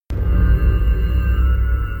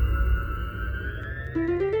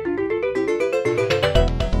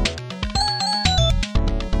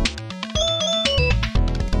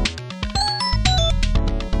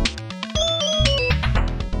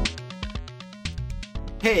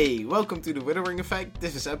Hey, welcome to the Withering Effect.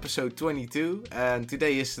 This is episode 22, and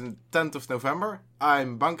today is the 10th of November.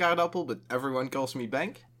 I'm Bankaardappel, but everyone calls me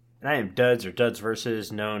Bank. And I am DuDs, or DuDs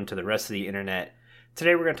Versus, known to the rest of the internet.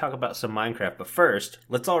 Today we're going to talk about some Minecraft, but first,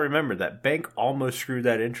 let's all remember that Bank almost screwed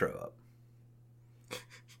that intro up.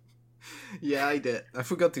 Yeah, I did. I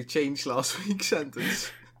forgot to change last week's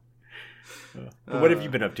sentence. What have you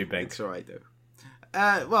been up to, Bank? It's alright,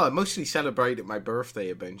 though. Well, I mostly celebrated my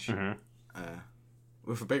birthday a bunch.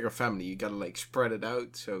 With a bigger family, you gotta, spread it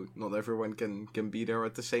out, so not everyone can be there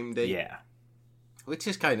at the same day. Yeah. Which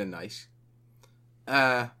is kind of nice.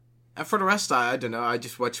 And for the rest, I don't know, I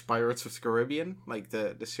just watched Pirates of the Caribbean,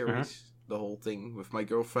 the series, the whole thing, with my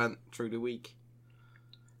girlfriend through the week.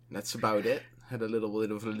 And that's about it. Had a little bit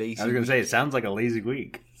of a lazy I was going to say, it sounds like a lazy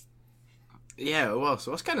week. Yeah, it was.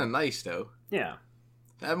 It was kind of nice, though. Yeah.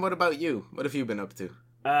 And what about you? What have you been up to?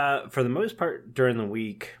 For the most part, during the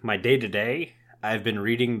week, my day-to-day, I've been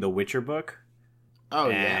reading the Witcher book. Oh,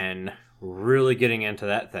 and really getting into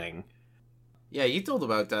that thing. Yeah, you told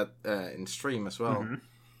about that in stream as well. Mm-hmm.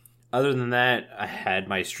 Other than that, I had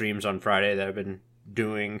my streams on Friday that I've been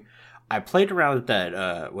doing. I played around with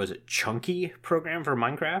that, was it Chunky program for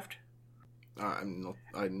Minecraft? I'm not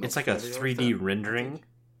it's like a 3D rendering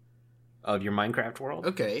of your Minecraft world.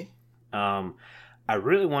 Okay. I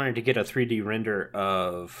really wanted to get a 3D render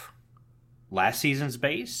of last season's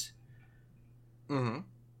base. Mm-hmm.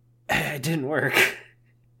 It didn't work.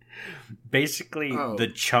 Basically,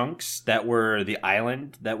 the chunks that were the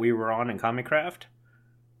island that we were on in Comicraft.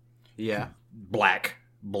 Yeah. Black,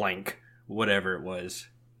 blank, whatever it was.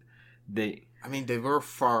 They were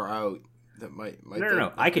far out. That might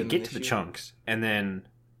No. I could get to the chunks, and then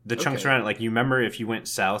the chunks around it. You remember if you went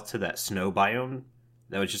south to that snow biome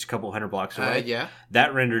that was just a couple hundred blocks away? Yeah.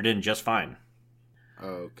 That rendered in just fine.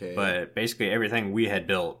 Okay. But basically everything we had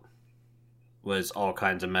built was all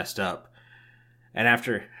kinds of messed up. And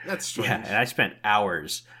after... That's strange. Yeah, and I spent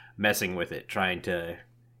hours messing with it, trying to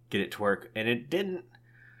get it to work, and it didn't.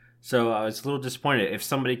 So I was a little disappointed. If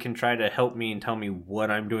somebody can try to help me and tell me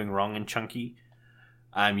what I'm doing wrong in Chunky...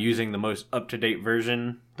 I'm using the most up-to-date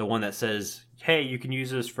version, the one that says, hey, you can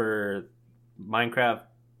use this for Minecraft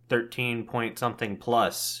 13 point something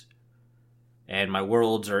plus, and my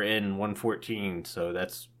worlds are in 1.14, so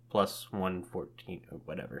that's plus 1.14 or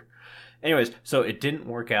whatever. Anyways, so it didn't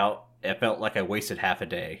work out. It felt like I wasted half a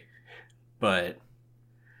day, but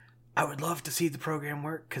I would love to see the program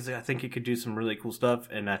work, because I think it could do some really cool stuff,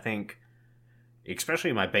 and I think,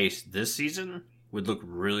 especially my base this season, would look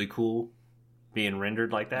really cool being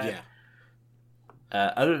rendered like that.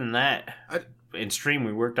 Yeah. Other than that, in stream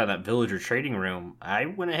we worked on that villager trading room. I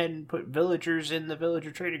went ahead and put villagers in the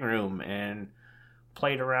villager trading room and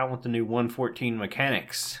played around with the new 1.14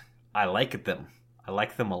 mechanics. I like them. I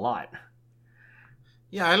like them a lot.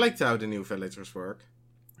 Yeah, I liked how the new villagers work.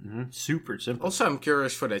 Mm-hmm. Super simple. Also, I'm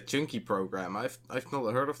curious for that Chunky program. I've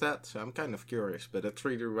not heard of that, so I'm kind of curious. But a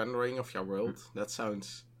 3D rendering of your world, that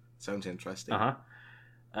sounds interesting.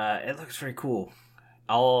 It looks very cool.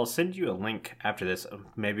 I'll send you a link after this.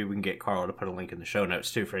 Maybe we can get Carl to put a link in the show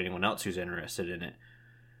notes too for anyone else who's interested in it.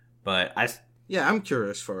 But I'm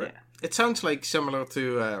curious for it. It sounds like similar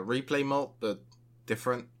to Replay Mod, but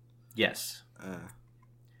different. Yes.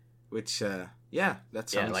 That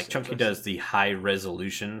sounds like Chunky does the high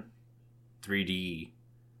resolution 3D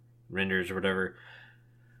renders or whatever.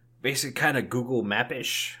 Basically, kind of Google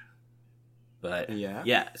Map-ish. But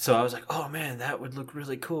yeah, so I was like, oh man, that would look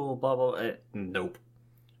really cool, blah, blah. Nope.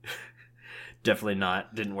 Definitely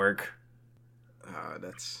not. Didn't work.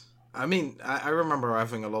 I remember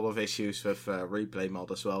having a lot of issues with Replay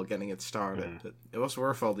Mod as well, getting it started. But it was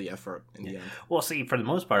worth all the effort in the end. Well, see, for the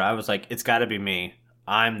most part, I was like, it's got to be me.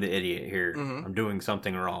 I'm the idiot here. Mm-hmm. I'm doing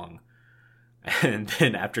something wrong. And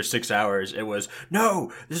then after 6 hours, it was,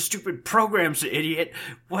 no, this stupid program's the idiot.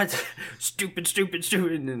 What? Stupid.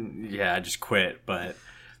 And I just quit. But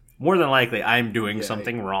more than likely, I'm doing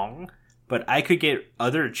something wrong. But I could get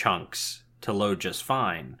other chunks to load just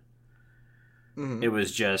fine. Mm-hmm. It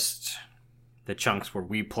was just the chunks where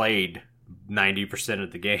we played 90%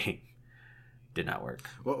 of the game. Did not work.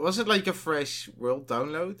 Was it like a fresh world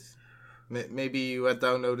download? Maybe you had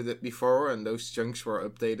downloaded it before and those chunks were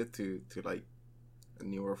updated to a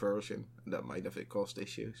newer version. That might have caused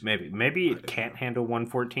issues. Maybe it can't handle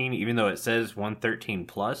 1.14 even though it says 1.13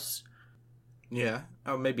 plus. Yeah.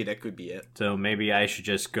 Oh, maybe that could be it. So maybe I should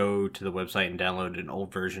just go to the website and download an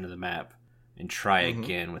old version of the map and try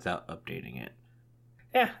again without updating it.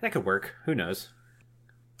 Yeah, that could work. Who knows?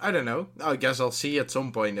 I don't know. I guess I'll see at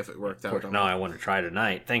some point if it worked out. No, I want to try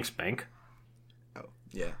tonight. Thanks, Bank. Oh,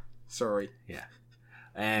 yeah. Sorry. Yeah.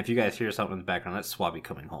 And if you guys hear something in the background, that's Swabby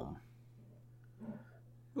coming home.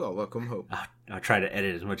 Well, welcome home. I'll try to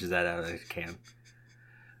edit as much of that out as I can.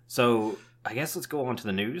 So, I guess let's go on to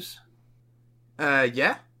the news.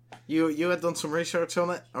 Yeah? You had done some research on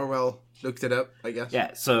it? Or, well, looked it up, I guess.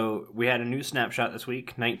 Yeah, so we had a new snapshot this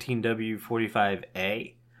week,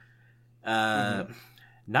 19W45A.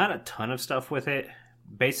 Not a ton of stuff with it.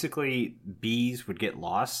 Basically, bees would get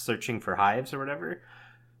lost searching for hives or whatever.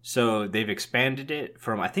 So they've expanded it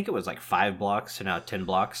from, I think it was like 5 blocks to now 10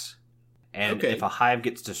 blocks. And if a hive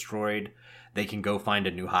gets destroyed, they can go find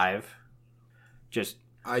a new hive.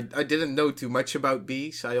 I didn't know too much about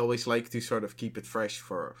bees. I always like to sort of keep it fresh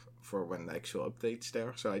for when the actual update's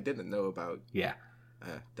there. So I didn't know about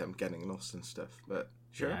them getting lost and stuff. But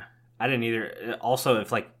sure. Yeah. I didn't either. Also,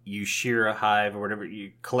 if like you shear a hive or whatever,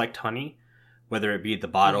 you collect honey, whether it be the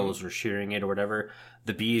bottles or shearing it or whatever,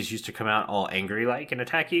 the bees used to come out all angry like and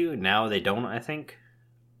attack you. Now they don't, I think.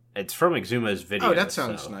 It's from Exuma's video. Oh, that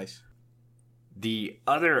sounds nice. The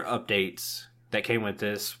other updates that came with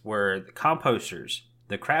this were the composters.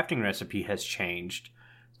 The crafting recipe has changed,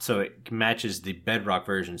 so it matches the bedrock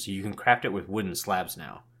version, so you can craft it with wooden slabs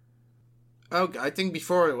now. Oh, I think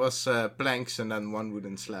before it was planks and then one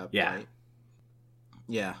wooden slab. Yeah. Right?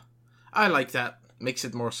 Yeah. I like that. Makes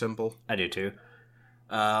it more simple. I do too.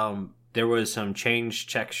 There was some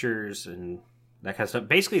changed textures and that kind of stuff.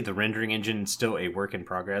 Basically, the rendering engine is still a work in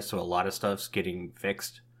progress, so a lot of stuff's getting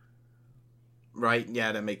fixed. Right,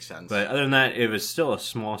 yeah, that makes sense. But other than that, it was still a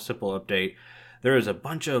small, simple update. There was a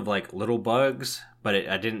bunch of like little bugs, but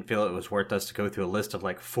I didn't feel it was worth us to go through a list of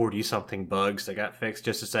like 40-something bugs that got fixed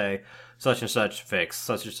just to say such and such fixed,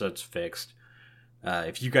 such and such fixed.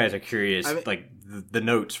 If you guys are curious, the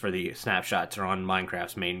notes for the snapshots are on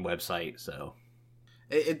Minecraft's main website, so...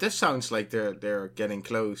 It just sounds like they're getting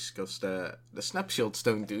close, because the snapshots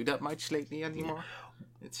don't do that much lately anymore.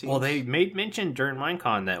 It seems. Well, they made mention during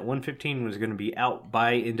Minecon that 1.15 was going to be out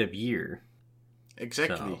by end of year.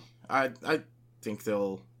 Exactly. So. I think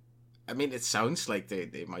they'll... I mean, it sounds like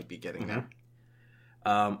they might be getting there.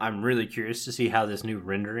 I'm really curious to see how this new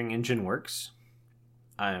rendering engine works.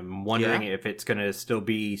 I'm wondering if it's going to still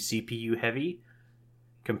be CPU heavy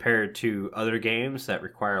compared to other games that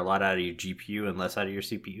require a lot out of your GPU and less out of your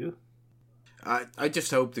CPU. I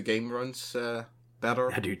just hope the game runs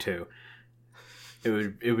better. I do too.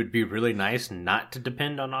 It would be really nice not to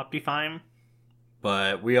depend on Optifine,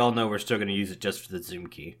 but we all know we're still going to use it just for the zoom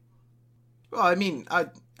key. Well, I mean,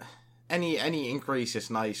 any increase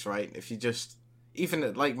is nice, right? If you just...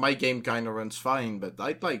 Even, like, my game kind of runs fine, but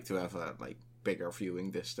I'd like to have a, like, bigger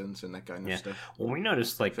viewing distance and that kind of stuff. Well, we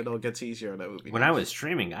noticed, like... If it all gets easier, that would be when nice. I was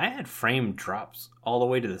streaming, I had frame drops all the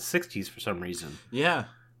way to the 60s for some reason. Yeah,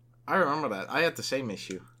 I remember that. I had the same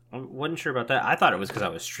issue. I wasn't sure about that. I thought it was because I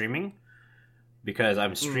was streaming, because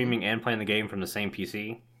I'm streaming and playing the game from the same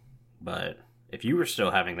PC. But if you were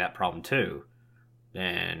still having that problem too,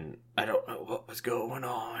 then I don't know what was going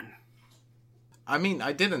on. I mean,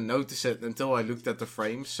 I didn't notice it until I looked at the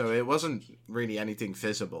frames, so it wasn't really anything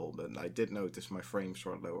visible, but I did notice my frames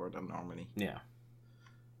were lower than normally. Yeah.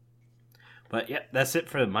 But yeah, that's it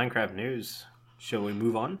for the Minecraft news. Shall we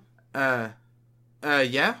move on?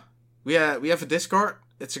 Yeah. We have a Discord.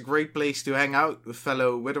 It's a great place to hang out with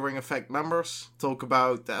fellow Withering Effect members, talk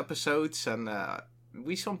about the episodes, and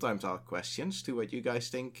we sometimes ask questions to what you guys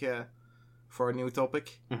think for a new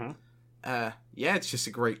topic. Yeah, it's just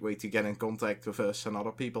a great way to get in contact with us and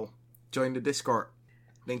other people. Join the Discord.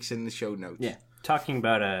 Links in the show notes. Yeah. Talking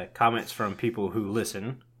about comments from people who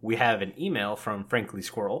listen, we have an email from Frankly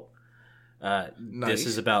Squirrel. Nice. This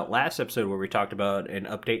is about last episode where we talked about an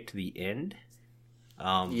update to the end.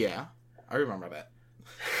 Yeah, I remember that.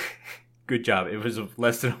 Good job. It was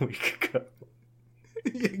less than a week ago.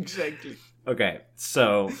 Exactly. Okay,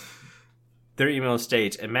 so their email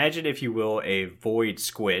states, imagine, if you will, a void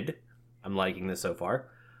squid. I'm liking this so far.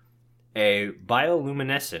 A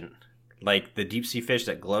bioluminescent, like the deep sea fish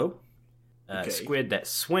that glow. Squid that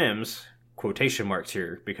swims, quotation marks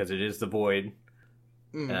here, because it is the void,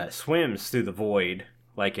 swims through the void,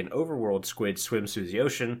 like an overworld squid swims through the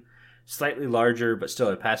ocean. Slightly larger, but still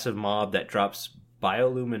a passive mob that drops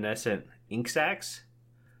bioluminescent ink sacs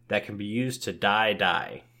that can be used to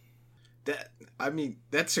dye.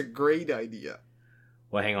 That's a great idea.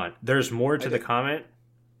 Well, hang on. There's more to the comment,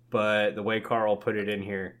 but the way Carl put it in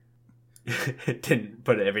here, it didn't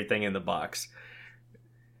put everything in the box.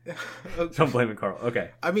 Okay. So I'm blaming Carl.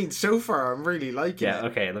 Okay. I mean, so far I'm really liking it. Yeah,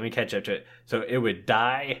 okay, let me catch up to it. So it would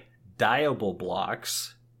dyeable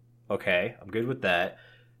blocks. Okay, I'm good with that.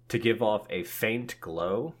 To give off a faint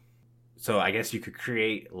glow. So I guess you could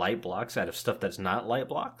create light blocks out of stuff that's not light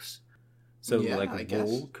blocks. So Yeah, like I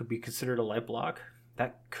wool guess. could be considered a light block.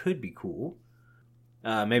 That could be cool.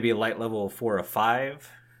 Maybe a light level 4 or 5.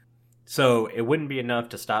 So it wouldn't be enough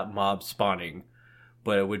to stop mobs spawning,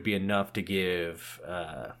 but it would be enough to give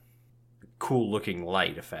cool looking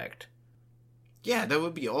light effect. Yeah, that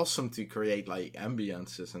would be awesome to create like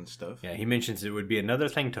ambiances and stuff. Yeah, he mentions it would be another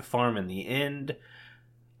thing to farm in the end.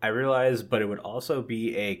 I realize, but it would also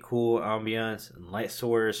be a cool ambiance and light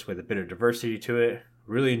source with a bit of diversity to it.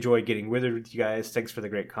 Really enjoy getting withered with you guys. Thanks for the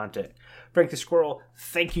great content. Frank the Squirrel,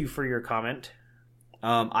 thank you for your comment.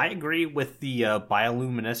 I agree with the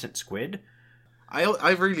bioluminescent squid. I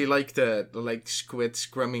really like the like squid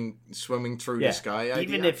swimming through the sky idea.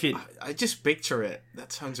 Even if it, I just picture it.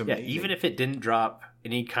 That sounds amazing. Yeah, even if it didn't drop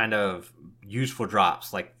any kind of useful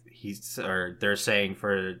drops, like they're saying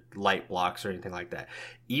for light blocks or anything like that.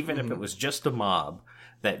 Even if it was just a mob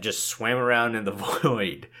that just swam around in the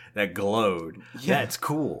void that glowed, that's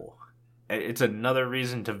cool. It's another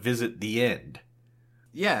reason to visit the end.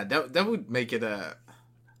 Yeah, that would make it a...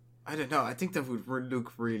 I don't know. I think that would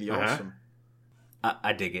look really awesome.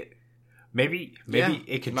 I dig it. Maybe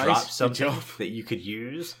it could drop something that you could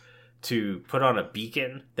use to put on a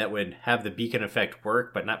beacon that would have the beacon effect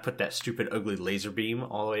work, but not put that stupid, ugly laser beam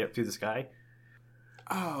all the way up through the sky.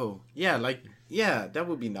 Oh, yeah, that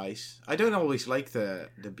would be nice. I don't always like the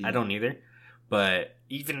beam. I don't either. But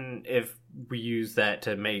even if we use that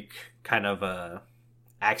to make kind of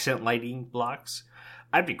accent lighting blocks,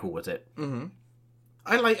 I'd be cool with it. Mm-hmm.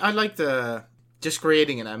 I like the just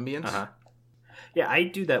creating an ambience. Uh-huh. Yeah, I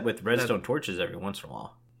do that with redstone torches every once in a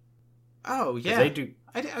while. Oh yeah, they do.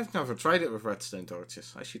 I've never tried it with redstone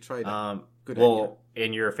torches. I should try that. Good idea.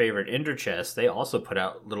 In your favorite Ender chest, they also put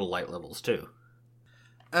out little light levels too.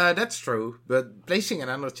 That's true, but placing an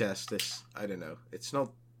Ender chest is, I don't know, it's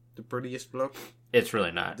not the prettiest block. It's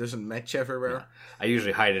really not. It doesn't match everywhere. Yeah. I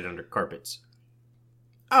usually hide it under carpets.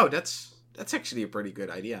 Oh, that's actually a pretty good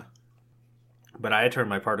idea. But I turn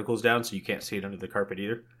my particles down so you can't see it under the carpet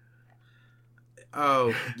either.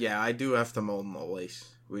 Oh, yeah, I do have them on always,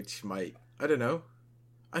 which might, I don't know.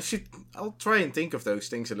 I'll try and think of those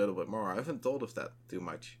things a little bit more. I haven't thought of that too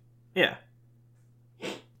much. Yeah.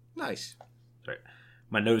 Nice. Sorry.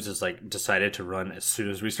 My nose is decided to run as soon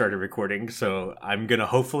as we started recording, so I'm going to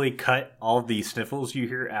hopefully cut all the sniffles you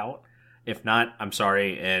hear out. If not, I'm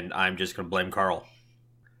sorry, and I'm just going to blame Carl.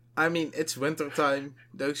 I mean, it's winter time.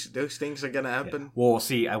 Those things are going to happen. Yeah. Well,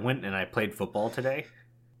 see, I went and I played football today.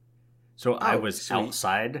 So I was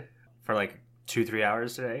outside for 2-3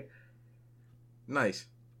 hours today. Nice.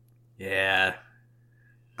 Yeah.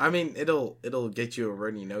 I mean, it'll get you a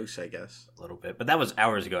runny nose, I guess. A little bit. But that was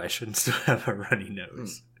hours ago. I shouldn't still have a runny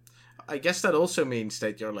nose. I guess that also means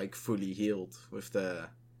that you're fully healed with the...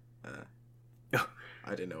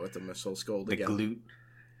 I don't know what the muscle's called the again. Glute.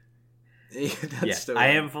 That's I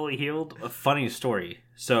am fully healed. A funny story.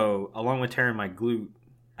 So, along with tearing my glute,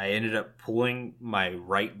 I ended up pulling my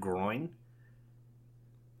right groin.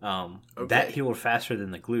 That healed faster than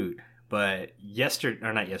the glute. But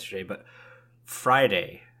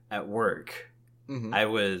Friday at work, I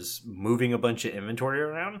was moving a bunch of inventory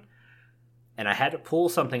around, and I had to pull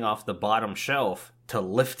something off the bottom shelf to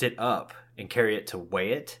lift it up and carry it to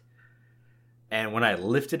weigh it. And when I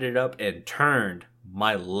lifted it up and turned,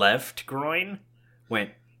 my left groin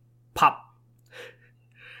went pop.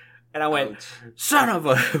 And I went, ouch. Son of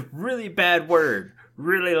a really bad word,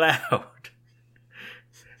 really loud.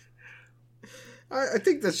 I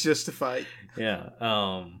think that's justified. Yeah.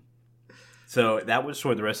 So that was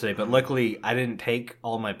for the rest of the day. But luckily, I didn't take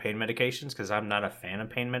all my pain medications because I'm not a fan of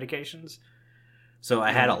pain medications. So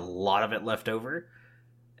I had a lot of it left over.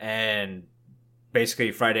 And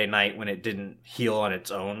basically Friday night, when it didn't heal on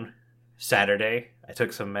its own, Saturday, I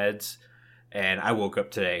took some meds. And I woke up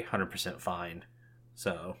today 100% fine.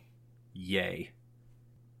 So... yay.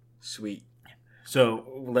 Sweet.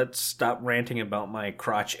 So let's stop ranting about my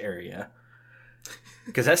crotch area.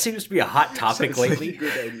 Because that seems to be a hot topic lately. Like a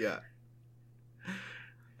good idea.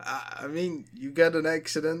 I mean, you got an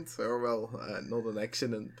accident, or not an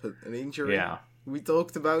accident, but an injury. Yeah. We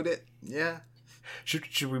talked about it. Yeah.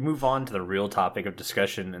 Should we move on to the real topic of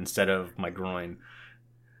discussion instead of my groin?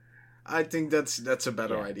 I think that's a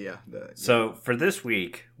better idea. So for this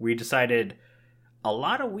week, we decided... a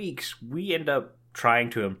lot of weeks we end up trying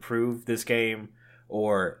to improve this game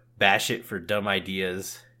or bash it for dumb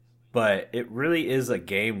ideas, but it really is a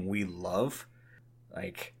game we love.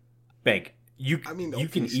 Bank, you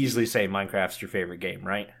can easily say Minecraft's your favorite game,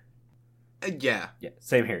 right? Yeah. Yeah,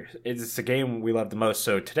 same here. It's a game we love the most.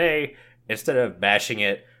 So today, instead of bashing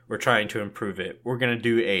it, we're trying to improve it. We're going to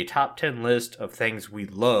do a top 10 list of things we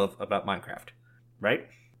love about Minecraft, right?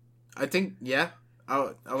 I think, yeah.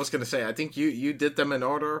 I was gonna say, I think you did them in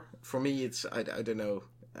order. For me, it's I don't know.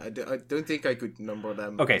 I don't think I could number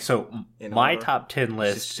them. Okay, so in my order. top 10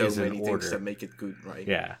 list so is in many order. things that make it good, right?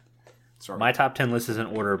 Yeah. Sorry. My top 10 list is in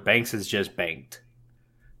order. Banks is just banked.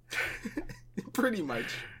 Pretty much.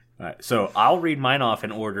 All right, so I'll read mine off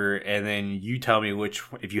in order, and then you tell me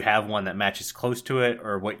if you have one that matches close to it,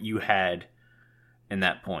 or what you had in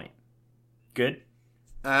that point. Good?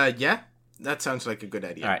 Yeah. That sounds like a good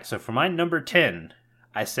idea. All right, so for my number 10,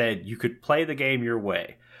 I said you could play the game your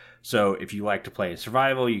way. So if you like to play in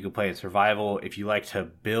survival, you could play in survival. If you like to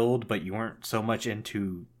build, but you weren't so much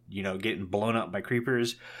into, getting blown up by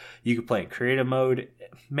creepers, you could play in creative mode.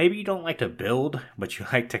 Maybe you don't like to build, but you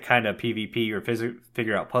like to kind of PvP or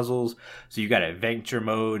figure out puzzles. So you got adventure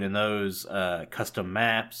mode and those custom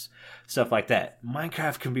maps, stuff like that.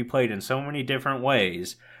 Minecraft can be played in so many different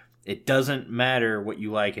ways. It doesn't matter what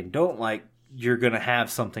you like and don't like. You're going to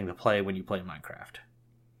have something to play when you play Minecraft.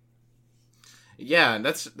 Yeah, and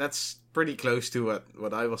that's pretty close to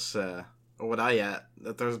what I was what I had.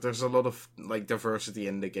 That there's a lot of like diversity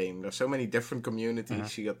in the game. There's so many different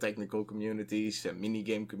communities. You got technical communities, mini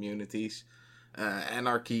game communities,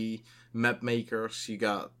 anarchy, map makers. You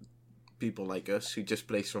got people like us who just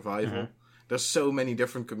play survival. There's so many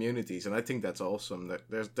different communities, and I think that's awesome.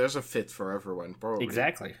 That there's a fit for everyone, probably.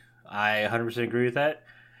 Exactly. I 100% agree with that.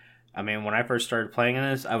 I mean, when I first started playing in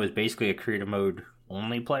this, I was basically a creative mode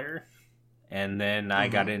only player. And then I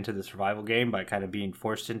got into the survival game by kind of being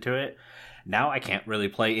forced into it. Now I can't really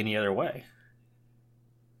play any other way.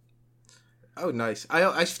 Oh, nice.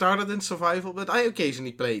 I started in survival, but I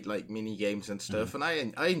occasionally played like mini games and stuff, and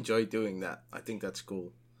I enjoy doing that. I think that's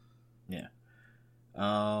cool. Yeah.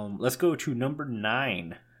 Let's go to number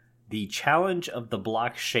 9. The challenge of the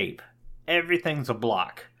block shape. Everything's a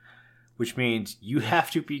block, which means you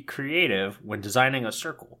have to be creative when designing a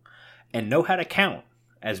circle and know how to count.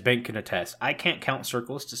 As Ben can attest, I can't count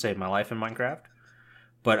circles to save my life in Minecraft,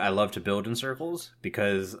 but I love to build in circles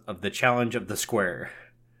because of the challenge of the square.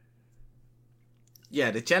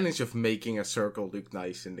 Yeah, the challenge of making a circle look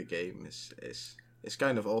nice in the game is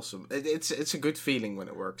kind of awesome. It's a good feeling when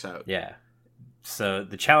it works out. Yeah. So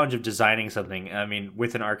the challenge of designing something, I mean,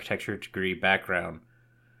 with an architecture degree background,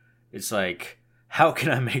 it's like, how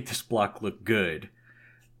can I make this block look good?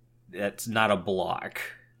 That's not a block.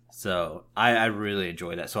 So I really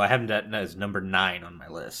enjoy that. So I have that as number 9 on my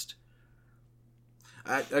list.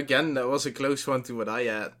 Again, that was a close one to what I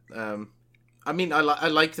had. I mean, I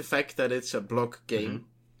like the fact that it's a block game.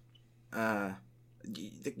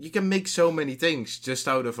 You can make so many things just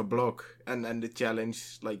out of a block. And the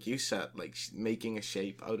challenge, like you said, like making a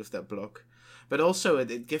shape out of that block. But also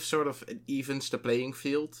it gives it evens the playing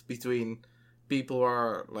field between people who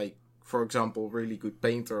are, like, for example, really good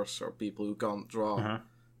painters or people who can't draw.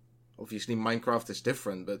 Obviously, Minecraft is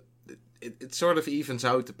different, but it sort of evens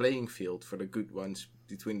out the playing field for the good ones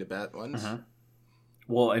between the bad ones.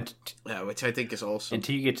 Well, which I think is awesome.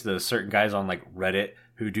 Until you get to those certain guys on like Reddit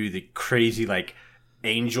who do the crazy like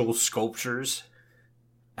angel sculptures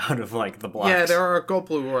out of like the blocks. Yeah, there are a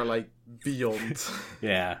couple who are like beyond.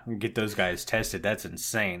 Yeah, get those guys tested. That's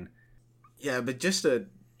insane. Yeah, but just the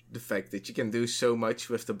fact that you can do so much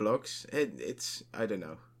with the blocks, it's I don't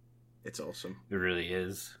know, it's awesome. It really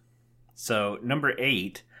is. So, number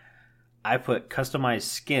 8, I put customized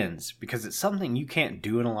skins because it's something you can't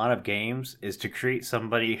do in a lot of games, is to create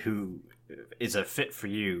somebody who is a fit for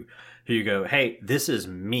you, who you go, hey, this is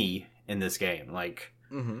me in this game. Like,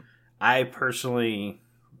 I personally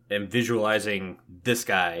am visualizing this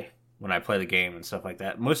guy when I play the game and stuff like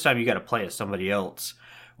that. Most of the time you got to play as somebody else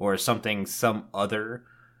or something some other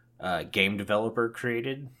game developer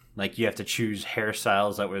created. Like, you have to choose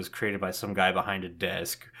hairstyles that was created by some guy behind a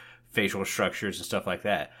desk, facial structures and stuff like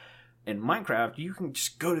that. In Minecraft, you can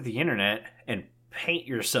just go to the internet and paint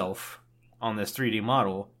yourself on this 3D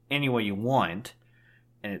model any way you want,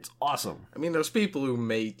 and it's awesome. I mean, there's people who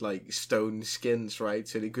made like stone skins, right?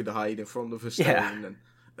 So they could hide in front of a stone, and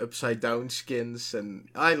upside down skins, and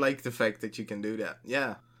I like the fact that you can do that.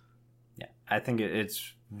 Yeah, I think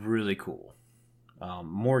it's really cool.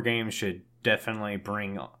 More games should definitely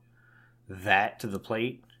bring that to the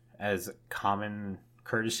plate as common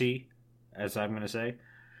courtesy, as I'm going to say.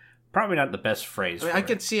 Probably not the best phrase. I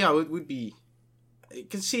can see how it would be. I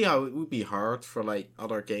can see how it would be hard for like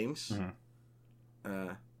other games.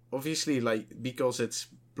 Obviously, like because it's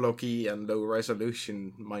blocky and low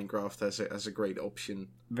resolution, Minecraft has a great option.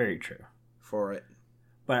 Very true for it.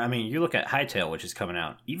 But I mean, you look at Hytale, which is coming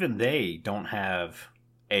out. Even they don't have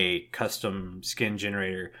a custom skin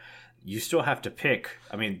generator. You still have to pick.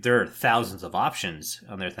 I mean, there are thousands of options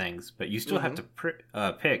on their things, but you still have to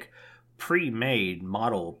pick pre-made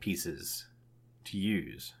model pieces to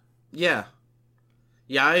use. Yeah.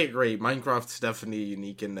 Yeah, I agree. Minecraft's definitely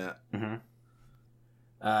unique in that.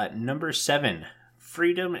 Number 7,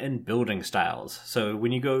 freedom in building styles. So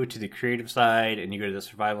when you go to the creative side and you go to the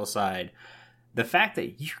survival side, the fact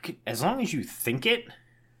that you can, as long as you think it,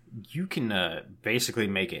 you can basically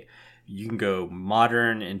make it. You can go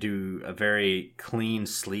modern and do a very clean,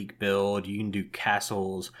 sleek build. You can do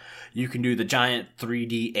castles. You can do the giant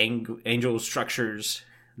 3D angel structures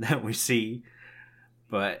that we see.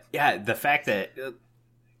 But yeah, the fact that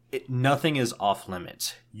nothing is off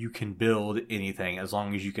limits. You can build anything as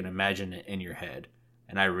long as you can imagine it in your head.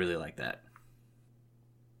 And I really like that.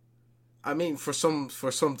 I mean, for some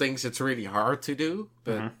things it's really hard to do,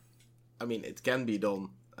 but I mean, it can be done.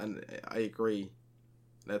 And I agree.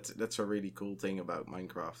 That's a really cool thing about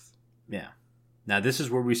Minecraft. Yeah. Now this is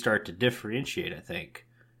where we start to differentiate, I think.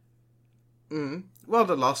 Well,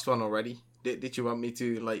 the last one already. Did you want me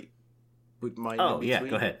to like put mine in between? Yeah,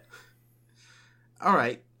 go ahead. All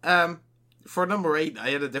right. For number 8,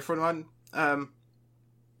 I had a different one.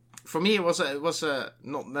 For me, it was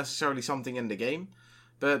not necessarily something in the game,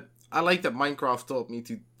 but I like that Minecraft taught me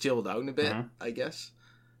to chill down a bit. I guess.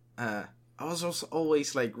 I was also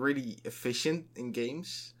always like really efficient in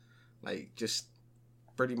games, like just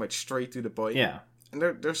pretty much straight to the point. Yeah. And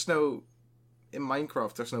there's no in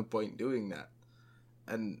Minecraft. There's no point doing that.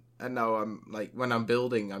 And now I'm like, when I'm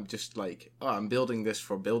building, I'm just like, oh, I'm building this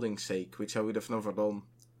for building's sake, which I would have never done.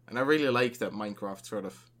 And I really like that Minecraft sort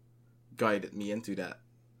of guided me into that.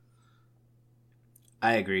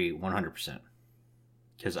 I agree 100%.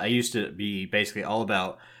 Because I used to be basically all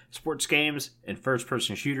about sports games and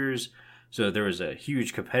first-person shooters. So there was a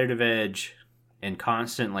huge competitive edge and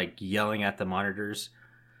constant like yelling at the monitors.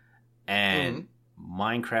 And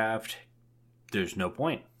Minecraft, there's no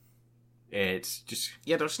point. It's just...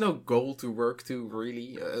 Yeah, there's no goal to work to,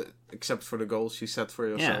 really, except for the goals you set for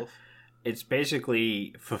yourself. Yeah. It's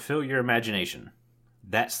basically fulfill your imagination.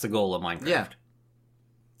 That's the goal of Minecraft.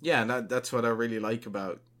 Yeah, and that's what I really like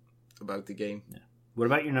about the game. Yeah. What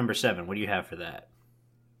about your number 7? What do you have for that?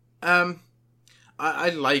 I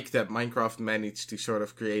like that Minecraft managed to sort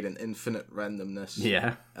of create an infinite randomness.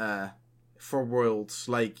 Yeah. For worlds.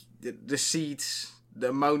 Like, the seeds... The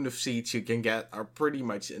amount of seeds you can get are pretty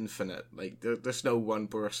much infinite. Like, there's no one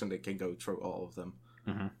person that can go through all of them.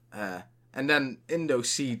 And then in those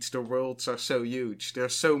seeds, the worlds are so huge.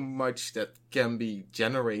 There's so much that can be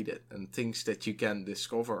generated and things that you can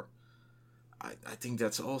discover. I think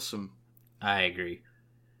that's awesome. I agree.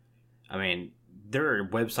 I mean, there are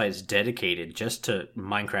websites dedicated just to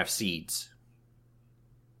Minecraft seeds.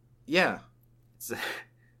 Yeah.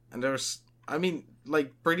 And there's... I mean,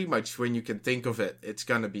 like, pretty much when you can think of it, it's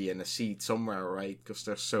gonna be in a seed somewhere, right? Because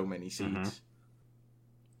there's so many seeds.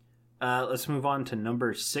 Let's move on to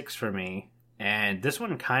number 6 for me. And this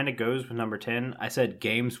one kind of goes with number 10. I said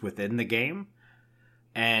games within the game.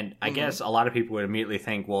 And I guess a lot of people would immediately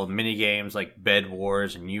think, well, mini games like Bed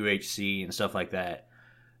Wars and UHC and stuff like that.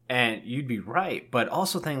 And you'd be right. But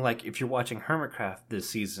also think, like, if you're watching Hermitcraft this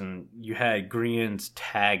season, you had Grian's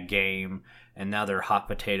tag game, and now their hot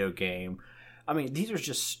potato game. I mean, these are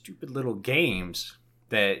just stupid little games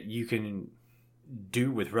that you can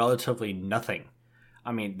do with relatively nothing.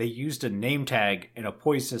 I mean, they used a name tag and a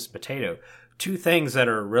poisonous potato. 2 things that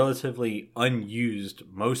are relatively unused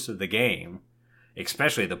most of the game,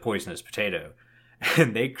 especially the poisonous potato.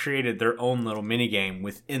 And they created their own little mini game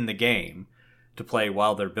within the game to play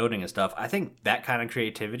while they're building and stuff. I think that kind of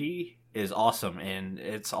creativity is awesome, and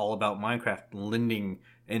it's all about Minecraft lending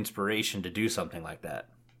inspiration to do something like that.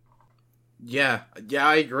 Yeah,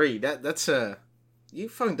 I agree. That's you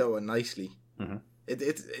found that one nicely.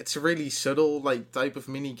 It's a really subtle like type of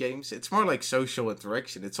mini games. It's more like social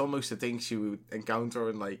interaction. It's almost the things you would encounter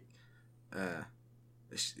in like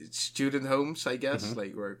student homes, I guess,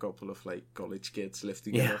 like where a couple of like college kids live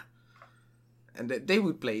together, and they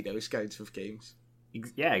would play those kinds of games.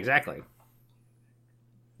 Yeah, exactly.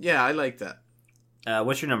 Yeah, I like that.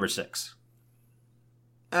 What's your number 6?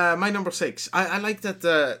 My number 6. I like that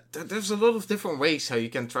there's a lot of different ways how you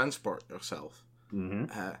can transport yourself.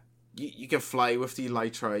 You can fly with the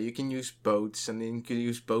Elytra, you can use boats, and then you can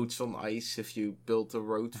use boats on ice if you build a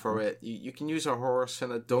road for it. You can use a horse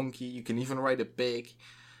and a donkey, you can even ride a pig.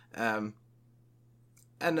 And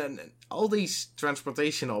then all these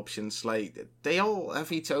transportation options, like, they all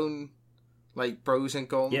have its own, like, pros and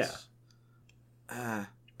cons. Yeah.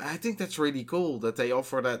 I think that's really cool that they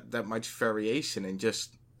offer that much variation in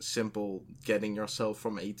just simple getting yourself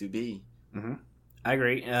from A to B. I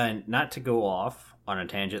agree. And not to go off on a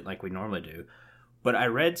tangent like we normally do, But I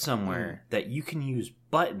read somewhere that you can use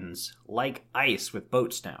buttons like ice with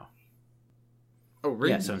boats now. Oh,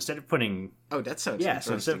 really? Yeah, so instead of putting... Oh, that sounds Yeah,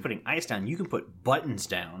 so instead of putting ice down, you can put buttons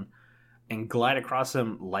down and glide across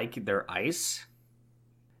them like they're ice.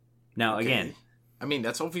 Now, again... I mean,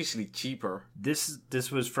 that's obviously cheaper. This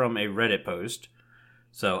was from a Reddit post,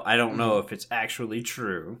 so I don't know if it's actually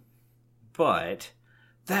true, but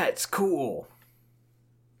that's cool.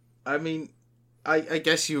 I mean, I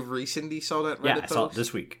guess you recently saw that Reddit post? Yeah, I saw it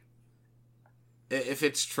this week. If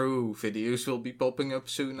it's true, videos will be popping up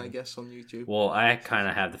soon, I guess, on YouTube. Well, I kind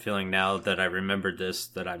of have the feeling now that I remembered this,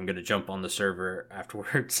 that I'm going to jump on the server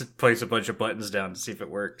afterwards and place a bunch of buttons down to see if it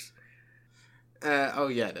works. Oh,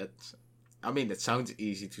 yeah, that's... I mean, it sounds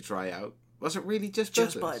easy to try out. Was it really just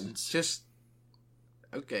buttons? Just...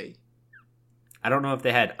 Okay. I don't know if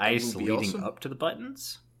they had ice leading up to the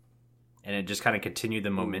buttons, and it just kind of continued the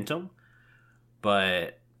momentum,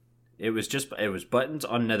 but it was buttons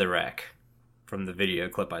on netherrack from the video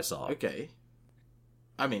clip I saw. Okay.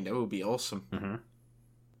 I mean, that would be awesome.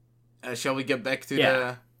 Mm-hmm. Shall we get back to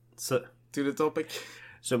the topic?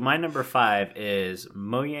 So my number 5 is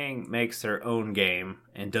Mojang makes their own game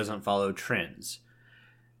and doesn't follow trends.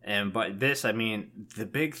 And by this, I mean the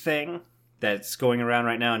big thing that's going around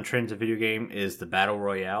right now in trends of video game is the Battle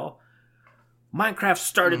Royale. Minecraft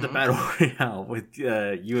started the Battle Royale with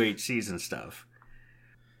UHCs and stuff.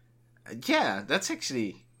 Yeah, that's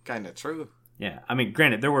actually kind of true. Yeah, I mean,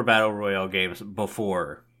 granted, there were Battle Royale games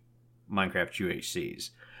before Minecraft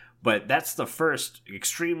UHCs. But that's the first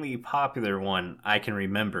extremely popular one I can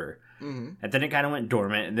remember. Mm-hmm. And then it kind of went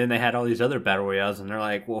dormant. And then they had all these other Battle Royales. And they're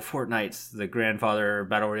like, well, Fortnite's the grandfather of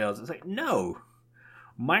Battle Royales. It's like, no.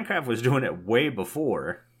 Minecraft was doing it way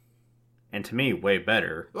before. And to me, way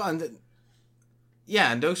better. Well,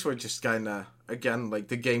 and those were just kind of, again, like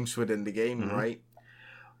the games within the game, right?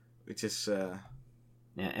 Which is...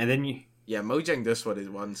 Yeah, and then you... Yeah, Mojang does what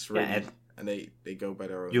it wants, really. Yeah, and they go by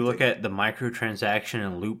their own You look at the microtransaction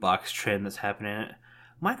and loot box trend that's happening in it.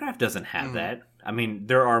 Minecraft doesn't have that. I mean,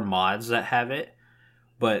 there are mods that have it,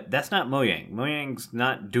 but that's not Mojang. Mojang's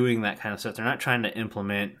not doing that kind of stuff. They're not trying to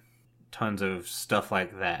implement tons of stuff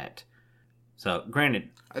like that. So, granted...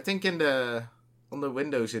 I think on the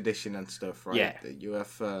Windows edition and stuff, right? Yeah. You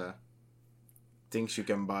have things you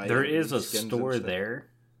can buy. There is a store there.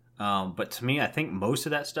 But to me, I think most of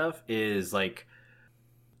that stuff is like...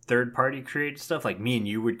 third-party created stuff, like me and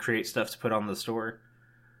you would create stuff to put on the store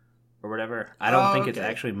or whatever. I don't think it's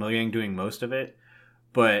actually Mojang doing most of it,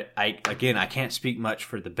 but I can't speak much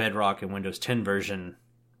for the Bedrock and Windows 10 version.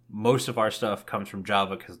 Most of our stuff comes from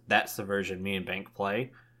Java because that's the version me and Bank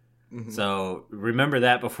play. Mm-hmm. So remember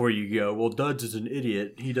that before you go, well, DuDs is an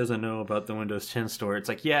idiot. He doesn't know about the Windows 10 store. It's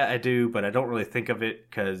like, yeah, I do, but I don't really think of it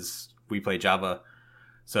because we play Java.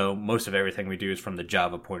 So most of everything we do is from the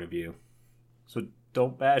Java point of view. So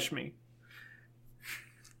don't bash me.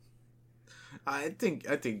 I think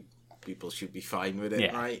people should be fine with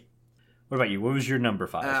it, right? What about you? What was your number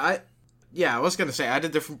 5? I was gonna say I had a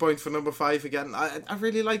different point for number 5 again. I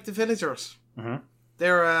really like the villagers. Mm-hmm.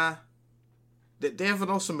 They're they have an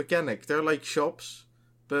awesome mechanic. They're like shops,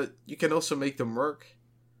 but you can also make them work,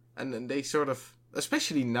 and then they sort of,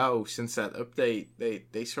 especially now since that update,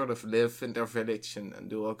 they sort of live in their village and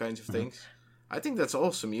do all kinds of things. I think that's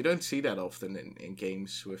awesome. You don't see that often in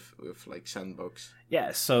games with like sandbox.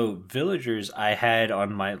 Yeah, so villagers I had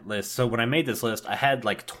on my list. So when I made this list, I had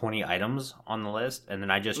like 20 items on the list, and then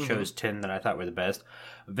I just chose 10 that I thought were the best.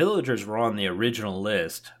 Villagers were on the original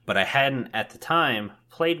list, but I hadn't at the time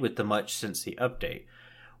played with them much since the update.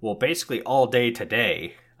 Well, basically all day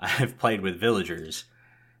today, I've played with villagers,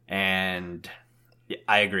 and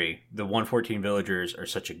I agree. The 1.14 villagers are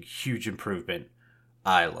such a huge improvement.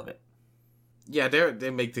 I love it. Yeah,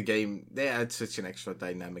 they make the game, they add such an extra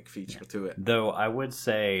dynamic feature to it. Though I would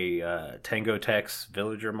say Tango Tech's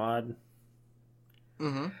Villager mod,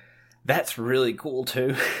 that's really cool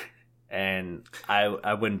too. And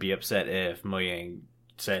I wouldn't be upset if Mojang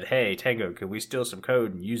said, hey, Tango, could we steal some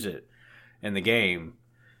code and use it in the game?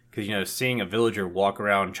 Because, seeing a villager walk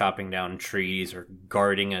around chopping down trees or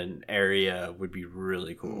guarding an area would be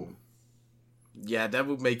really cool. Yeah, that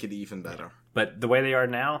would make it even better. But the way they are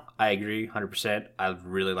now, I agree 100%. I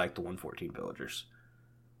really like the 1.14 villagers.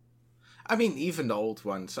 I mean, even the old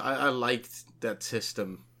ones. I liked that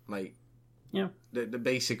system. Like, the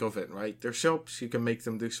basic of it, right? They're shops. You can make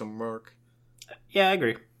them do some work. Yeah, I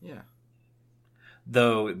agree. Yeah.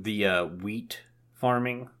 Though the wheat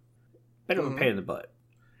farming, bit of a pain in the butt.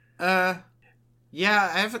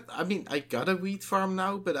 Yeah, I haven't. I mean, I got a wheat farm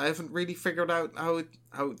now, but I haven't really figured out how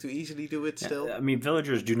to easily do it still. I mean,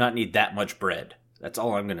 villagers do not need that much bread. That's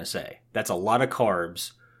all I'm going to say. That's a lot of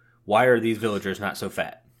carbs. Why are these villagers not so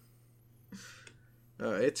fat?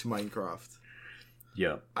 It's Minecraft.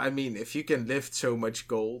 Yeah. I mean, if you can lift so much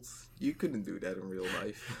gold, you couldn't do that in real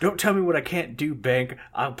life. Don't tell me what I can't do, Bank.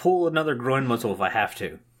 I'll pull another groin muscle if I have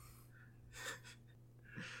to.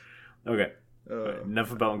 Okay.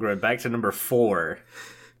 Enough about groin. Back to number 4.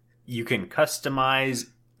 You can customize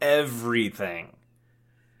everything.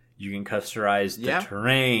 You can customize the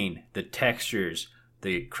terrain, the textures,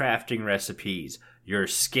 the crafting recipes, your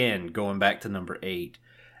skin, going back to number 8.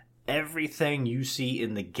 Everything you see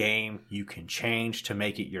in the game, you can change to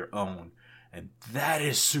make it your own. And that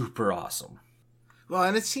is super awesome. Well,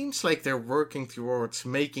 and it seems like they're working towards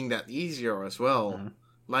making that easier as well. Mm-hmm.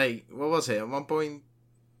 Like, what was it?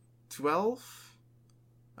 1.12?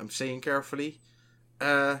 I'm saying carefully.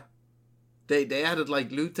 They added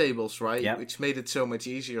like loot tables, right? Yep. Which made it so much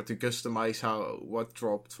easier to customize what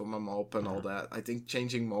dropped from a mob and all that. I think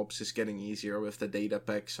changing mobs is getting easier with the data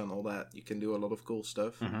packs and all that. You can do a lot of cool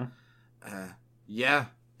stuff. Mm-hmm.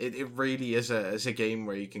 It really is a game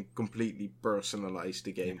where you can completely personalize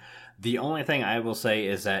the game. The only thing I will say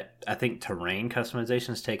is that I think terrain customization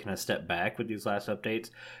has taken a step back with these last updates.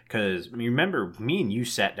 Because remember, me and you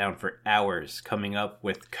sat down for hours coming up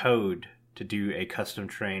with code to do a custom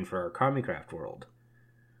terrain for our Comicraft world.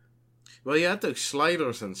 Well, you had those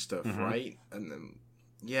sliders and stuff, right? And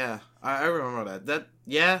I remember that.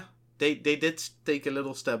 They did take a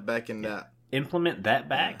little step back in that. Implement that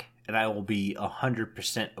back, and I will be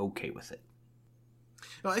 100% okay with it.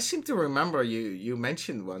 Well, I seem to remember you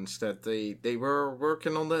mentioned once that they were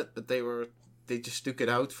working on that, but they just took it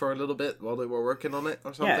out for a little bit while they were working on it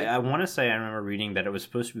or something. Yeah, I want to say I remember reading that it was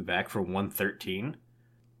supposed to be back for 1.13.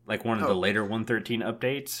 Like one of the later 1.13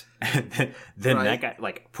 updates. Then that got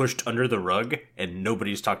like pushed under the rug and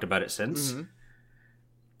nobody's talked about it since. Mm-hmm.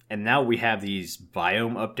 And now we have these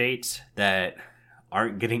biome updates that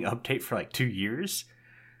aren't getting update for like 2 years.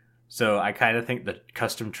 So I kind of think the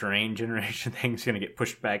custom terrain generation thing is going to get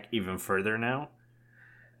pushed back even further now.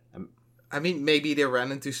 I mean, maybe they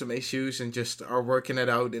ran into some issues and just are working it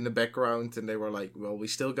out in the background. And they were like, well, we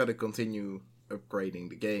still got to continue upgrading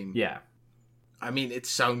the game. Yeah. I mean, it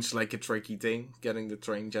sounds like a tricky thing, getting the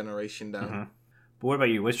terrain generation down. Mm-hmm. But what about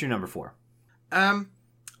you? What's your number 4?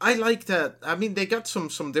 I like that. I mean, they got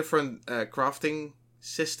some different crafting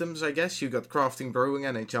systems, I guess. You got crafting, brewing,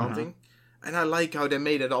 and enchanting. Mm-hmm. And I like how they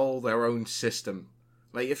made it all their own system.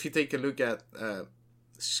 Like, if you take a look at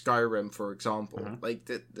Skyrim, for example, like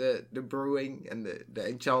the brewing and the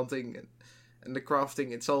enchanting and the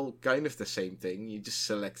crafting, it's all kind of the same thing. You just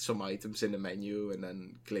select some items in the menu and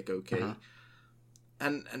then click OK.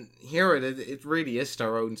 And here it really is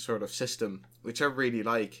their own sort of system, which I really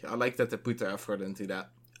like. I like that they put the effort into that.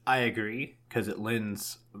 I agree, because it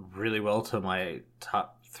lends really well to my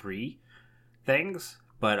top 3 things,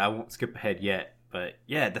 but I won't skip ahead yet. But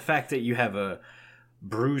yeah, the fact that you have a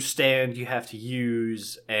brew stand you have to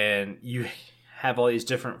use, and you have all these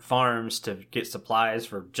different farms to get supplies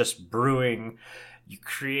for just brewing. You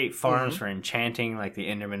create farms for enchanting, like the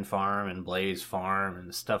Enderman farm and Blaze farm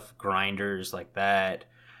and stuff, grinders like that.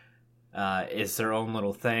 Is their own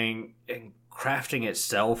little thing. And crafting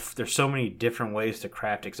itself, there's so many different ways to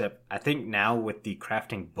craft, except I think now with the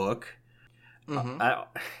crafting book,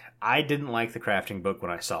 I didn't like the crafting book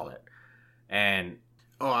when I saw it. And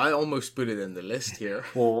I almost put it in the list here.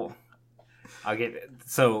 Well,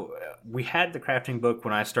 we had the crafting book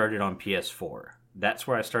when I started on PS4. That's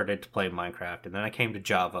where I started to play Minecraft, and then I came to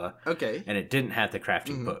Java. Okay. And it didn't have the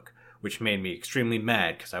crafting book, which made me extremely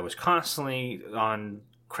mad because I was constantly on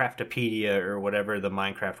Craftopedia or whatever the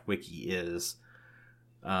Minecraft wiki is,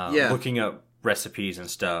 looking up recipes and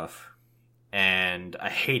stuff, and I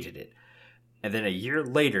hated it. And then a year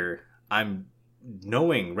later, I'm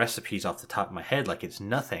knowing recipes off the top of my head like it's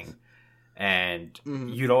nothing. And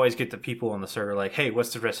you'd always get the people on the server like, hey,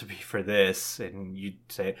 what's the recipe for this? And you'd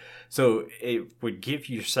say, so it would give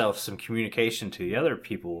yourself some communication to the other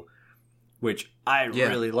people, which I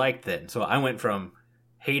really liked then. So I went from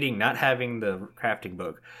hating not having the crafting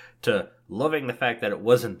book to loving the fact that it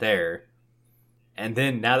wasn't there. And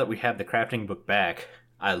then now that we have the crafting book back,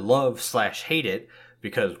 I love/hate it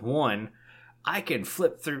because, one, I can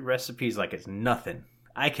flip through recipes like it's nothing.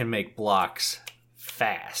 I can make blocks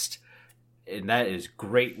fast. And that is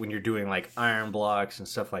great when you're doing like iron blocks and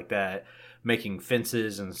stuff like that, making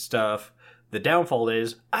fences and stuff. The downfall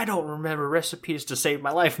is I don't remember recipes to save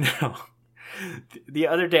my life now. The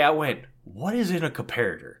other day I went, what is in a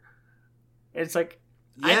comparator? It's like,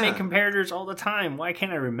 I make comparators all the time. Why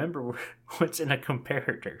can't I remember what's in a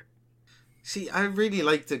comparator? See, I really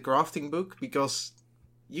like the crafting book because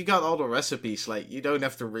you got all the recipes. Like, you don't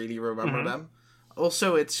have to really remember them.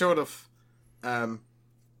 Also, it's sort of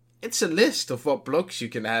it's a list of what blocks you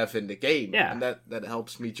can have in the game. Yeah. And that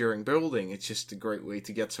helps me during building. It's just a great way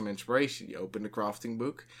to get some inspiration. You open the crafting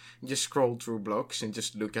book, and just scroll through blocks and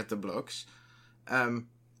just look at the blocks.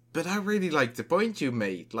 But I really like the point you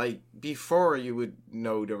made. Like, before you would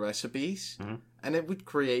know the recipes, and it would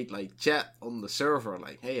create, like, chat on the server.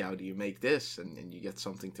 Like, hey, how do you make this? And you get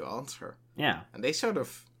something to answer. Yeah. And they sort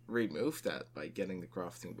of removed that by getting the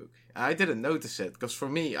crafting book. I didn't notice it, because for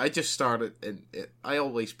me, I just started I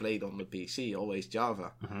always played on the PC, always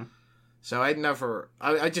Java. So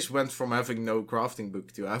I just went from having no crafting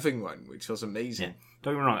book to having one, which was amazing. Yeah.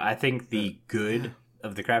 Don't get me wrong, I think the good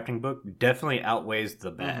of the crafting book definitely outweighs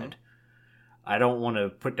the bad. I don't want to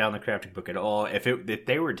put down the crafting book at all. If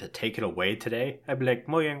they were to take it away today, I'd be like,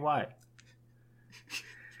 Moyang, why?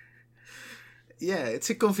 Yeah, it's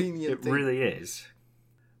a convenient thing. It really is.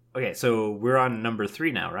 Okay, so we're on number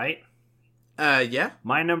 3 now, right? Yeah.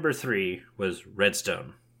 My number 3 was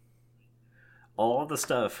Redstone. All the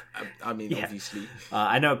stuff. I mean, obviously.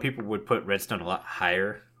 I know people would put Redstone a lot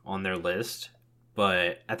higher on their list,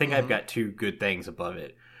 but I think I've got 2 good things above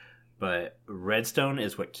it. But Redstone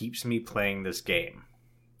is what keeps me playing this game.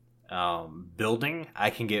 Building, I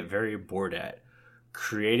can get very bored at.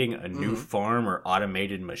 Creating a new farm or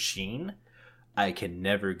automated machine, I can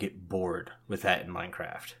never get bored with that in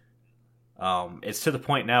Minecraft. It's to the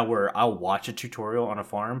point now where I'll watch a tutorial on a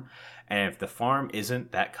farm, and if the farm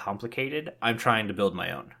isn't that complicated, I'm trying to build my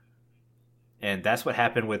own. And that's what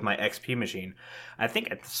happened with my XP machine. I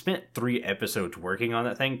think I spent 3 episodes working on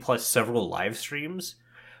that thing, plus several live streams,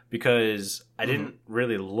 because I didn't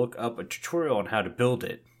really look up a tutorial on how to build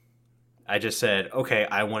it. I just said, okay,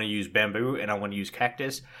 I want to use bamboo and I want to use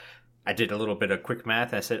cactus. I did a little bit of quick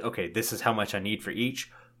math. I said, okay, this is how much I need for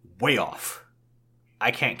each. Way off.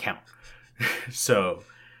 I can't count. So,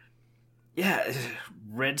 yeah,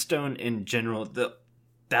 Redstone in general, the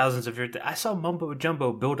thousands of years. I saw Mumbo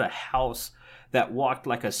Jumbo build a house that walked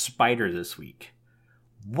like a spider this week.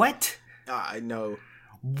 What? I know.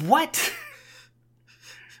 What?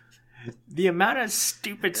 The amount of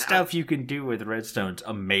stupid stuff you can do with Redstone's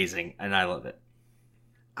amazing, and I love it.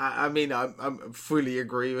 I mean, I'm fully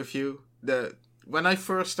agree with you. When I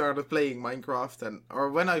first started playing Minecraft, or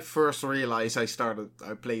when I first realized I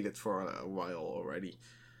played it for a while already.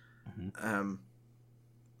 I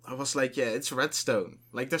was like, yeah, it's Redstone.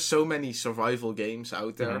 Like, there's so many survival games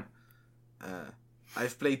out there.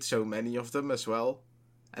 I've played so many of them as well,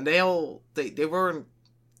 and they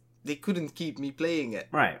couldn't keep me playing it.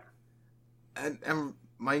 Right. And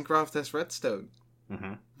Minecraft has Redstone,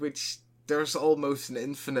 which there's almost an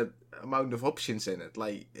infinite amount of options in it.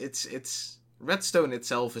 Like, it's Redstone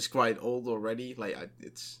itself is quite old already. Like,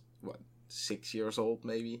 it's 6 years old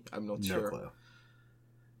maybe. I'm not sure. Clue.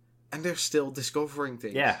 And they're still discovering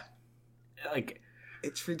things. Yeah, like,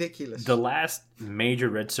 it's ridiculous. The last major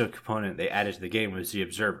Redstone component they added to the game was the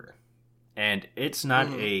Observer, and it's not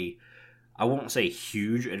I won't say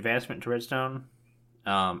huge advancement to Redstone.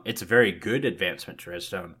 It's a very good advancement to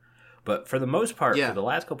Redstone, but for the most part, for the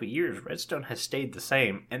last couple of years, Redstone has stayed the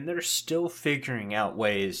same, and they're still figuring out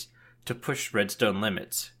ways to push Redstone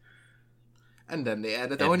limits. And then they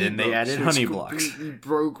added honey blocks. Completely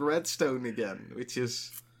broke Redstone again, which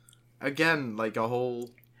is, again, like a whole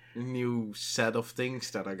new set of things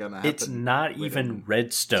that are gonna happen. It's not even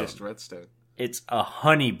Redstone. Just Redstone. It's a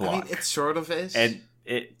honey block. I mean, it sort of is. And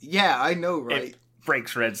it... Yeah, I know, right? It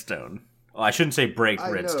breaks Redstone. Well, I shouldn't say break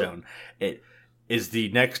Redstone. It is the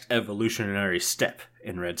next evolutionary step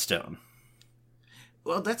in Redstone.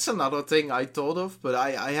 Well, that's another thing I thought of, but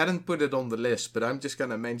I hadn't put it on the list, but I'm just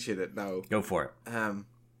gonna mention it now. Go for it.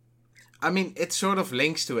 I mean, it sort of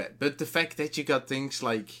links to it, but the fact that you got things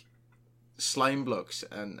like slime blocks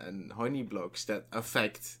and honey blocks that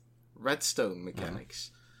affect redstone mechanics,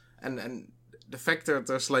 and the fact that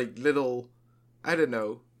there's like little, I don't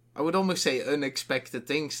know, I would almost say unexpected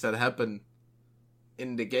things that happen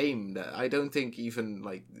in the game that I don't think even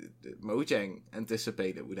like Mojang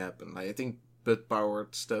anticipated would happen. Like, I think bud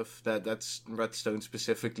powered stuff that's redstone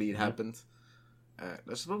specifically it happened.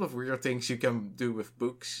 There's a lot of weird things you can do with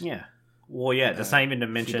books. Yeah. Well, yeah, that's not even to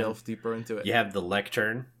mention. If you delve deeper into it. You have the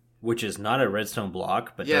lectern, which is not a redstone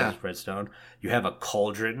block, but does redstone. You have a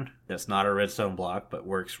cauldron that's not a redstone block, but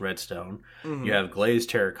works redstone. You have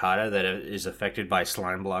glazed terracotta that is affected by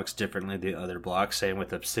slime blocks differently than other blocks. Same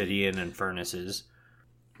with obsidian and furnaces.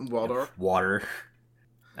 Water.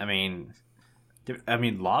 I mean,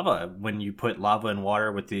 lava. When you put lava in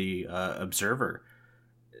water with the observer,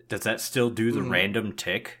 does that still do the random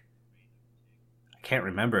tick? I can't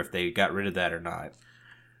remember if they got rid of that or not.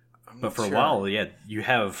 I'm But not for sure. a while, yeah, you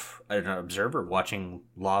have an observer watching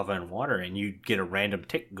lava and water, and you get a random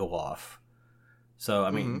tick go off. So,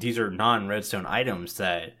 I mean, these are non-redstone items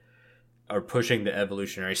that are pushing the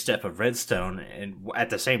evolutionary step of redstone, and at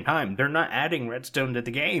the same time, they're not adding redstone to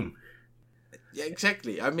the game. Yeah,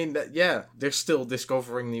 exactly. I mean, yeah, they're still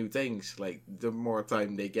discovering new things. Like, the more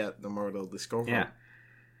time they get, the more they'll discover. Yeah.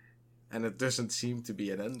 And it doesn't seem to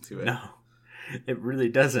be an end to it. No, it really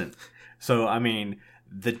doesn't. So, I mean,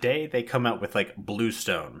 the day they come out with, like,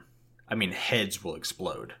 bluestone, I mean, heads will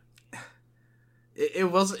explode.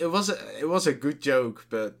 It was a good joke,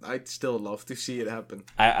 but I'd still love to see it happen.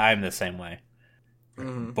 I'm the same way.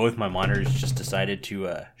 Mm-hmm. Both my monitors just decided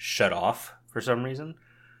to shut off for some reason.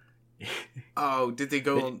 Oh, did they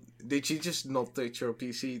go on? Did you just not touch your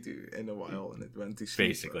PC in a while and it went to sleep?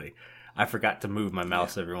 Basically. I forgot to move my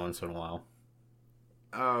mouse every once in a while.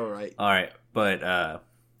 All right. Alright, but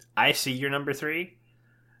I see your number 3,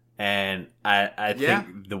 and I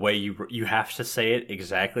think the way you have to say it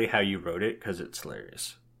exactly how you wrote it, because it's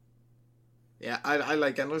hilarious. Yeah, I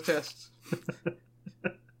like ender chests.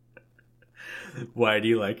 Why do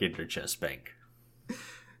you like ender chest, Bank?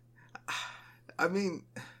 I mean,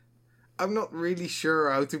 I'm not really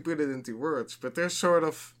sure how to put it into words, but they're sort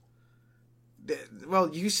of...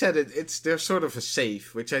 Well, you said it. They're sort of a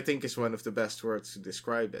safe, which I think is one of the best words to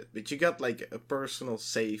describe it. But you got like a personal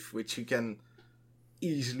safe, which you can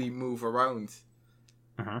easily move around.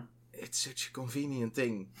 Uh-huh. It's such a convenient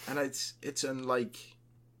thing, and it's unlike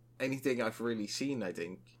anything I've really seen. I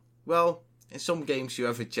think. Well, in some games you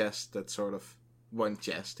have a chest that's sort of one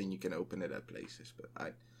chest, and you can open it at places. But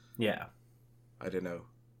I don't know.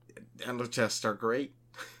 Ender chests are great.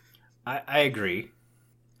 I agree.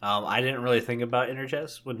 I didn't really think about ender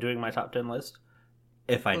chests when doing my top 10 list.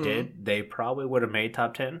 If I did, they probably would have made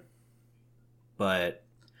top 10. But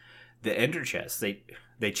the ender chests,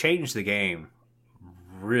 they changed the game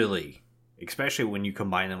really, especially when you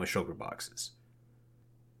combine them with shulker boxes.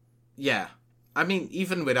 Yeah. I mean,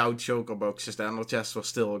 even without shulker boxes, the ender chest was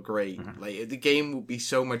still great. Like, the game would be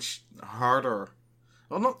so much harder.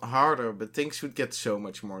 Well, not harder, but things would get so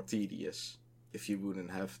much more tedious if you wouldn't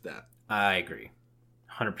have that. I agree.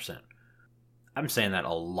 100%. I'm saying that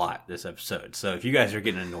a lot this episode. So if you guys are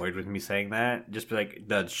getting annoyed with me saying that, just be like,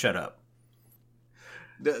 Dud, shut up.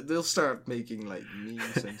 They'll start making like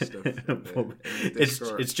memes and stuff.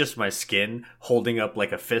 It's just my skin holding up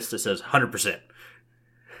like a fist that says 100%.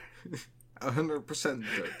 100%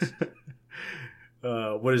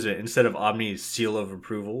 Duds. What is it? Instead of Omni's seal of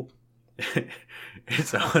approval,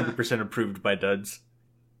 it's 100% approved by Duds.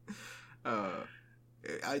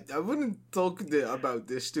 I wouldn't talk about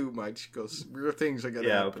this too much because weird things are gonna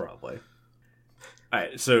happen. Yeah, probably.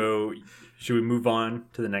 Alright, so should we move on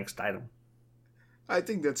to the next item? I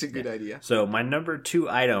think that's a good idea. So my number 2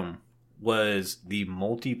 item was the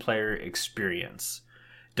multiplayer experience.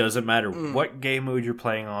 Doesn't matter what game mode you're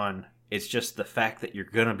playing on, it's just the fact that you're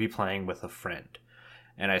gonna be playing with a friend.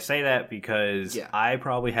 And I say that because I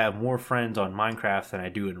probably have more friends on Minecraft than I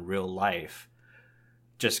do in real life.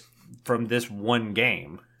 Just from this one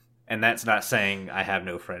game. And that's not saying I have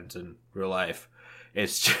no friends in real life.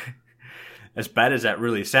 It's just, as bad as that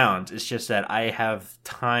really sounds, it's just that I have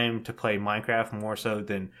time to play Minecraft more so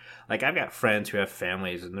than, like, I've got friends who have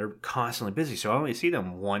families and they're constantly busy, so I only see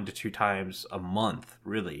them 1 to 2 times a month,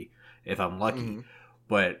 really, if I'm lucky.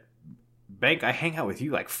 But Bank, I hang out with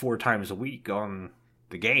you like 4 times a week on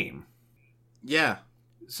the game. Yeah.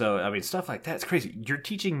 So, I mean, stuff like that's crazy. You're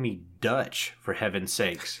teaching me Dutch, for heaven's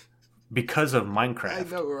sakes, because of Minecraft. I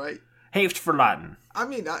know, right? Heeft verlaten. I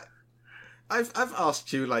mean, I've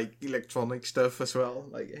asked you like electronic stuff as well.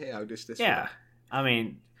 Like, hey, how does this Yeah. work? I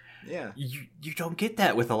mean, yeah. You don't get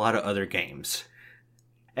that with a lot of other games.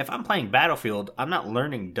 If I'm playing Battlefield, I'm not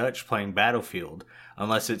learning Dutch playing Battlefield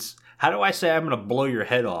unless it's, how do I say I'm going to blow your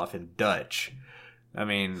head off in Dutch? I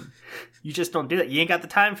mean, you just don't do that. You ain't got the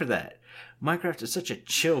time for that. Minecraft is such a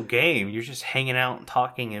chill game. You're just hanging out and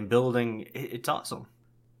talking and building. It's awesome.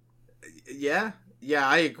 Yeah,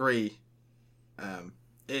 I agree. I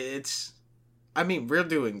mean, we're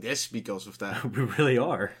doing this because of that. We really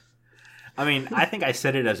are. I mean, I think I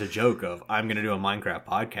said it as a joke of, I'm going to do a Minecraft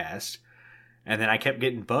podcast. And then I kept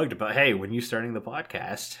getting bugged about, hey, when you starting the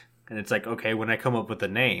podcast? And it's like, okay, when I come up with a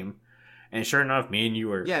name. And sure enough, me and you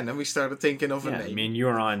were... Yeah, and then we started thinking of a name. Me and you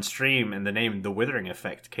were on stream and the name The Withering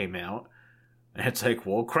Effect came out. And it's like,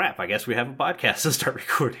 well, crap, I guess we have a podcast to start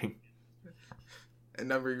recording. And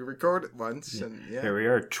then we recorded once, and here we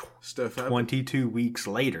are, stuff 22 weeks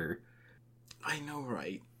later. I know,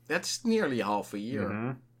 right? That's nearly half a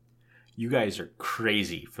year. You guys are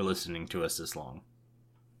crazy for listening to us this long.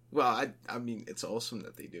 Well, I mean, it's awesome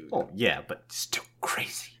that they do. Oh, yeah, but still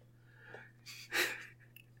crazy.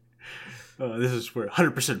 This is where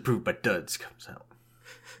 100% approved by DuDs comes out.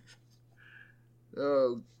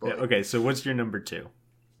 Oh, boy. Yeah, okay, so what's your number 2?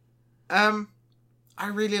 I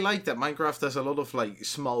really like that Minecraft has a lot of, like,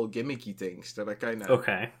 small gimmicky things that are kind of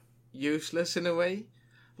useless in a way.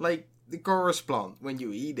 Like, the chorus plant, when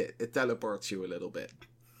you eat it, it teleports you a little bit.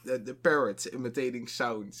 The parrots imitating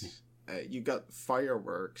sounds. You got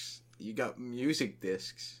fireworks. You got music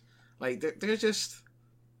discs. Like, they're just...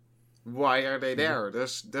 Why are they there?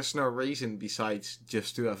 There's no reason besides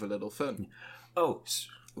just to have a little fun. Oh,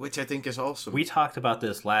 which I think is awesome. We talked about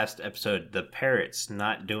this last episode, the parrots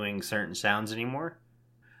not doing certain sounds anymore.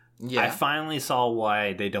 Yeah. I finally saw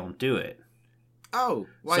why they don't do it. Oh,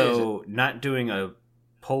 why is it? So, not doing a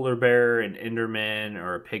polar bear, an enderman,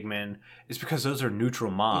 or a pigman is because those are neutral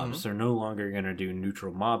mobs. Mm-hmm. They're no longer going to do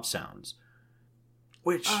neutral mob sounds.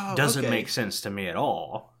 Which doesn't make sense to me at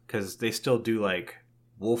all. Because they still do, like,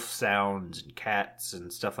 wolf sounds and cats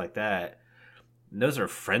and stuff like that. And those are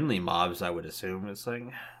friendly mobs, I would assume. It's like,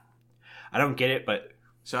 I don't get it, but...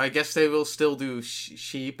 So I guess they will still do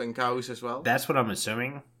sheep and cows as well? That's what I'm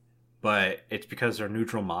assuming. But it's because they're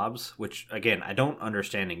neutral mobs, which, again, I don't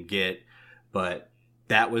understand and get, but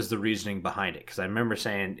that was the reasoning behind it. Because I remember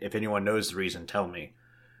saying, if anyone knows the reason, tell me.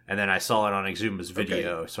 And then I saw it on Exuma's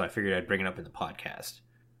video, so I figured I'd bring it up in the podcast.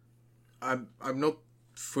 I'm not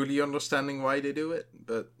fully understanding why they do it,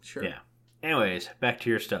 but sure. Yeah. Anyways, back to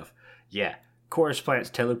your stuff. Yeah, chorus plants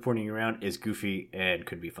teleporting around is goofy and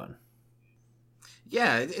could be fun.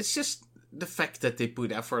 Yeah, it's just the fact that they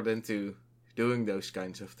put effort into doing those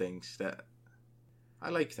kinds of things that I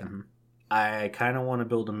like them. Mm-hmm. I kind of want to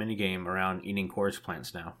build a minigame around eating chorus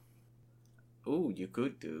plants now. Ooh, you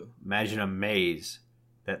could do. Imagine a maze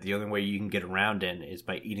that the only way you can get around in is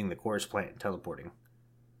by eating the chorus plant and teleporting.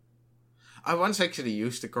 I once actually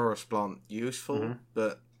used the chorus plant useful,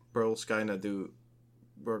 but pearls kind of do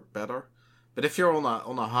work better. But if you're on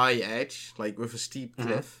a high edge, like with a steep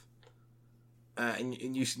cliff, and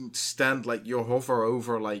you stand like you hover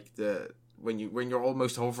over like when you're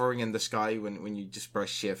almost hovering in the sky when you just press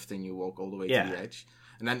shift and you walk all the way to the edge,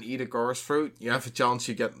 and then eat a chorus fruit, you have a chance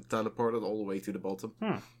you get teleported all the way to the bottom.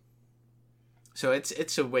 So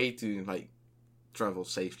it's a way to like travel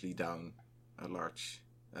safely down a large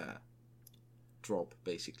drop,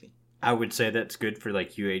 basically. I would say that's good for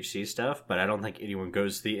like UHC stuff, but I don't think anyone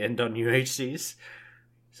goes to the end on UHCs.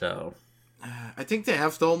 So I think they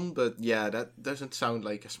have done, but yeah, that doesn't sound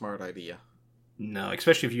like a smart idea. No,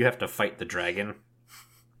 especially if you have to fight the dragon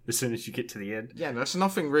as soon as you get to the end. Yeah, there's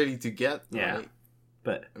nothing really to get. Yeah, right?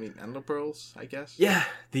 But I mean, ender pearls, I guess. Yeah,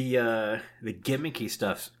 the gimmicky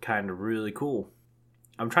stuff's kind of really cool.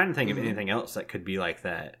 I'm trying to think of anything else that could be like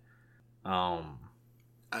that.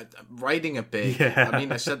 Riding a pig. Yeah. I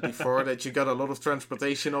mean, I said before that you got a lot of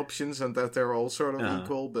transportation options and that they're all sort of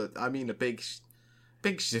equal, but I mean, a pig's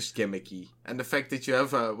just gimmicky. And the fact that you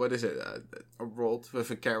have a rod with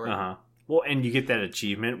a carrot. Well, and you get that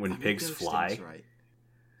achievement when pigs fly. Things, right.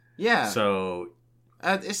 Yeah. So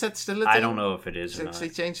is that still a thing? I don't know if it is or not.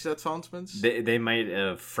 Since they changed the advancements? They might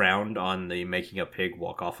have frowned on the making a pig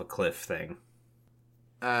walk off a cliff thing.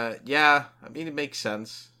 Yeah. I mean, it makes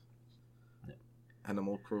sense.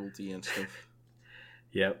 Animal cruelty and stuff.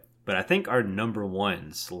 Yep. But I think our number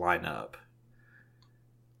ones line up.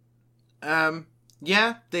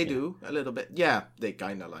 Yeah, they do. A little bit. Yeah, they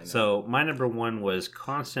kind of line up. So, my number one was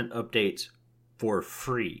constant updates for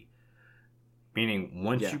free. Meaning,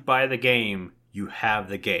 once you buy the game, you have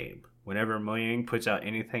the game. Whenever Mojang puts out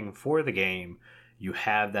anything for the game, you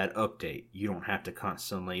have that update. You don't have to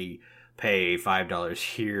constantly pay $5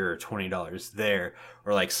 here or $20 there.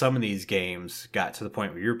 Or like some of these games got to the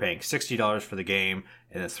point where you're paying $60 for the game,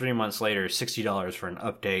 and then 3 months later, $60 for an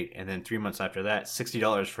update, and then 3 months after that,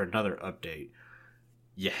 $60 for another update.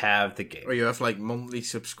 You have the game. Or you have like monthly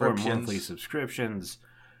subscriptions.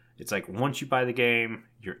 It's like once you buy the game,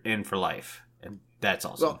 you're in for life. And that's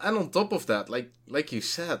awesome. Well, and on top of that, like you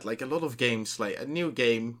said, like a lot of games, like a new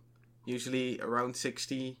game, usually around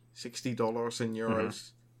 $60 in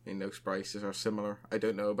euros. And those prices are similar. I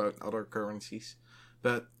don't know about other currencies.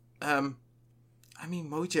 But, I mean,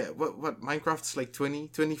 Mojang, what Minecraft's like 20,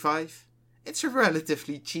 25? It's a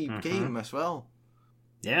relatively cheap game as well.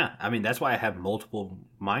 Yeah, I mean, that's why I have multiple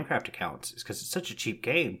Minecraft accounts. It's because it's such a cheap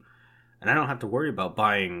game. And I don't have to worry about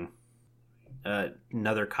buying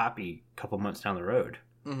another copy a couple months down the road.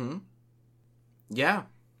 Yeah.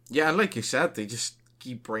 Yeah, and like you said, they just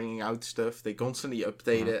keep bringing out stuff. They constantly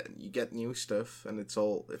update it. And you get new stuff, and it's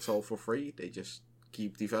all for free. They just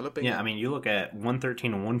keep developing. Yeah, I mean, you look at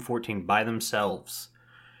 113 and 114 by themselves.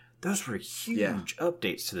 Those were huge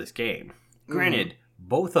updates to this game. Granted,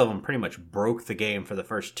 both of them pretty much broke the game for the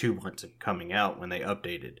first 2 months of coming out when they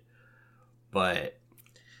updated. But...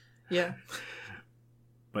 yeah.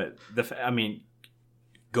 But,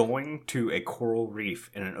 going to a coral reef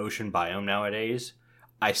in an ocean biome nowadays,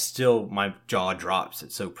 my jaw drops.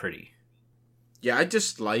 It's so pretty. Yeah, I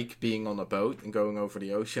just like being on a boat and going over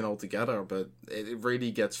the ocean altogether, but it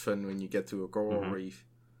really gets fun when you get to a coral reef.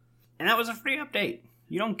 And that was a free update.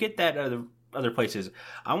 You don't get that other places.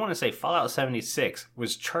 I want to say Fallout 76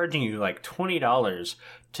 was charging you like $20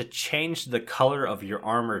 to change the color of your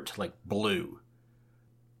armor to like blue.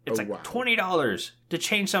 It's $20 to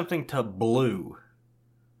change something to blue.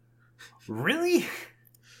 Really?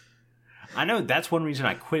 I know that's one reason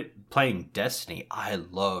I quit playing Destiny. I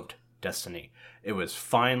loved Destiny. It was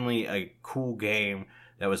finally a cool game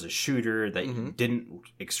that was a shooter that didn't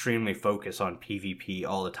extremely focus on PvP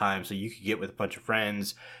all the time, so you could get with a bunch of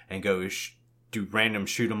friends and go do random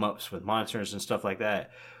shoot 'em ups with monsters and stuff like that.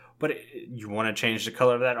 But you want to change the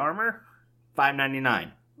color of that armor?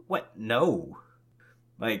 $5.99. What? No.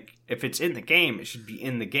 Like, if it's in the game, it should be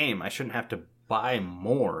in the game. I shouldn't have to buy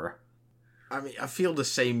more. I mean, I feel the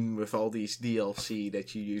same with all these DLC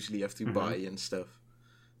that you usually have to buy and stuff.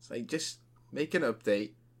 It's like, just make an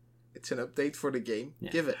update. It's an update for the game.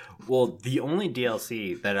 Yeah. Give it. Well, the only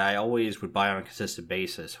DLC that I always would buy on a consistent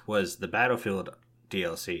basis was the Battlefield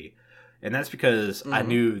DLC. And that's because I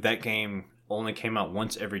knew that game only came out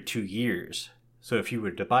once every 2 years. So if you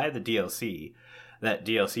were to buy the DLC, that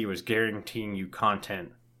DLC was guaranteeing you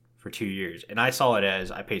content for 2 years. And I saw it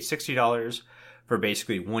as I paid $60 for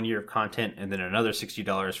basically 1 year of content and then another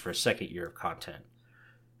 $60 for a second year of content.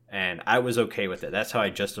 And I was okay with it. That's how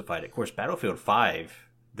I justified it. Of course, Battlefield 5,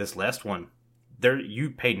 this last one,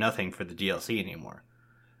 you pay nothing for the DLC anymore.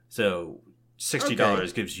 So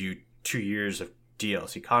 $60 gives you 2 years of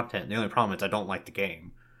DLC content. The only problem is I don't like the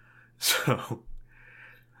game. So...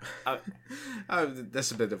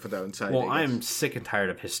 that's a bit of a downside. Well, I'm sick and tired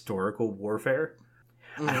of historical warfare.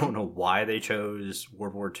 I don't know why they chose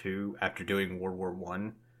World War II after doing World War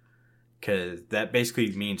I. Because that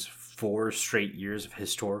basically means 4 straight years of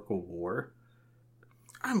historical war.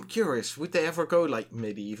 I'm curious, would they ever go, like,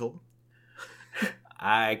 medieval?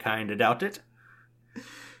 I kind of doubt it.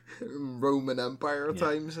 Roman Empire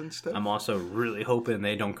times and stuff. I'm also really hoping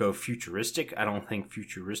they don't go futuristic. I don't think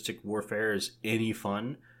futuristic warfare is any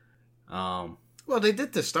fun. Well, they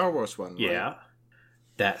did the Star Wars one. Yeah. Right?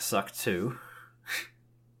 That sucked too.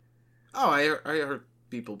 Oh, I heard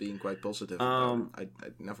people being quite positive. I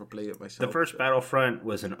never played it myself. The first Battlefront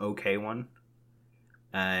was an okay one.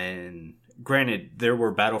 And granted, there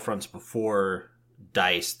were Battlefronts before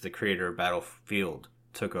DICE, the creator of Battlefield,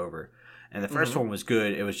 took over. And the first one was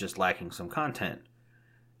good. It was just lacking some content.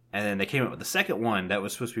 And then they came up with the second one that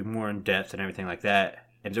was supposed to be more in depth and everything like that.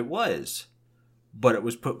 And it was. But it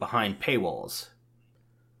was put behind paywalls.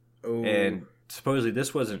 Oh. And supposedly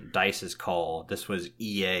this wasn't DICE's call. This was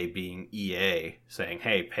EA being EA, saying,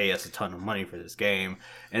 hey, pay us a ton of money for this game.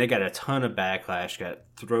 And it got a ton of backlash, got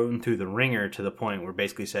thrown through the ringer to the point where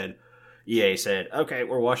basically EA said, okay,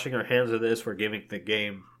 we're washing our hands of this. We're giving the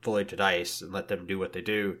game fully to DICE and let them do what they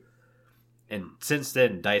do. And since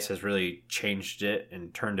then, DICE has really changed it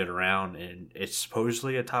and turned it around. And it's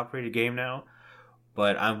supposedly a top-rated game now.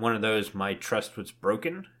 But I'm one of those, my trust was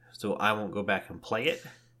broken, so I won't go back and play it.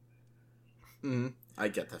 I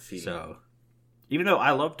get that feeling. So, even though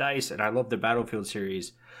I love DICE and I love the Battlefield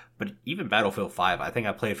series, but even Battlefield 5, I think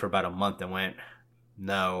I played for about a month and went,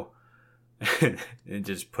 no, and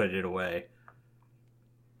just put it away.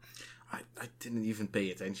 I didn't even pay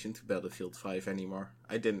attention to Battlefield 5 anymore.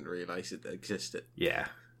 I didn't realize it existed. Yeah.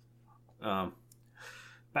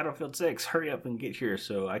 Battlefield 6, hurry up and get here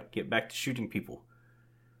so I can get back to shooting people.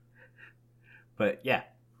 But, yeah.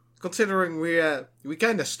 Considering we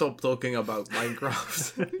kind of stopped talking about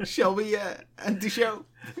Minecraft, shall we end the show?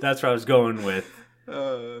 That's what I was going with.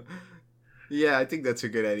 Yeah, I think that's a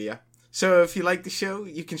good idea. So if you like the show,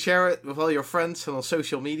 you can share it with all your friends and on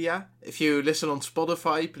social media. If you listen on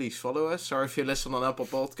Spotify, please follow us. Or if you listen on Apple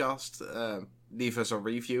Podcasts, leave us a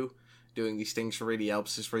review. Doing these things really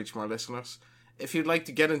helps us reach more listeners. If you'd like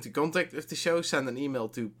to get into contact with the show, send an email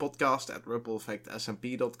to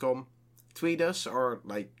podcast@rippleeffectsmp.com. Tweet us, or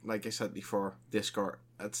like I said before, Discord.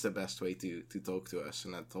 That's the best way to talk to us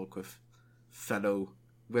and talk with fellow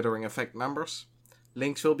Withering Effect members.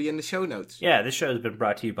 Links will be in the show notes. Yeah, this show has been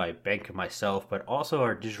brought to you by Bank and myself, but also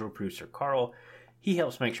our digital producer, Carl. He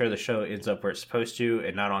helps make sure the show ends up where it's supposed to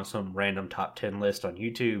and not on some random top 10 list on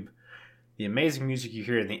YouTube. The amazing music you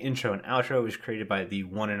hear in the intro and outro is created by the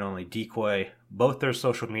one and only Decoy. Both their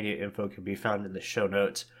social media info can be found in the show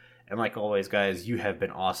notes. And like always, guys, you have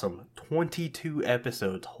been awesome. 22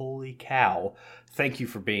 episodes. Holy cow. Thank you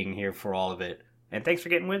for being here for all of it. And thanks for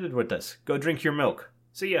getting winded with us. Go drink your milk.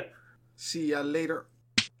 See ya. See ya later.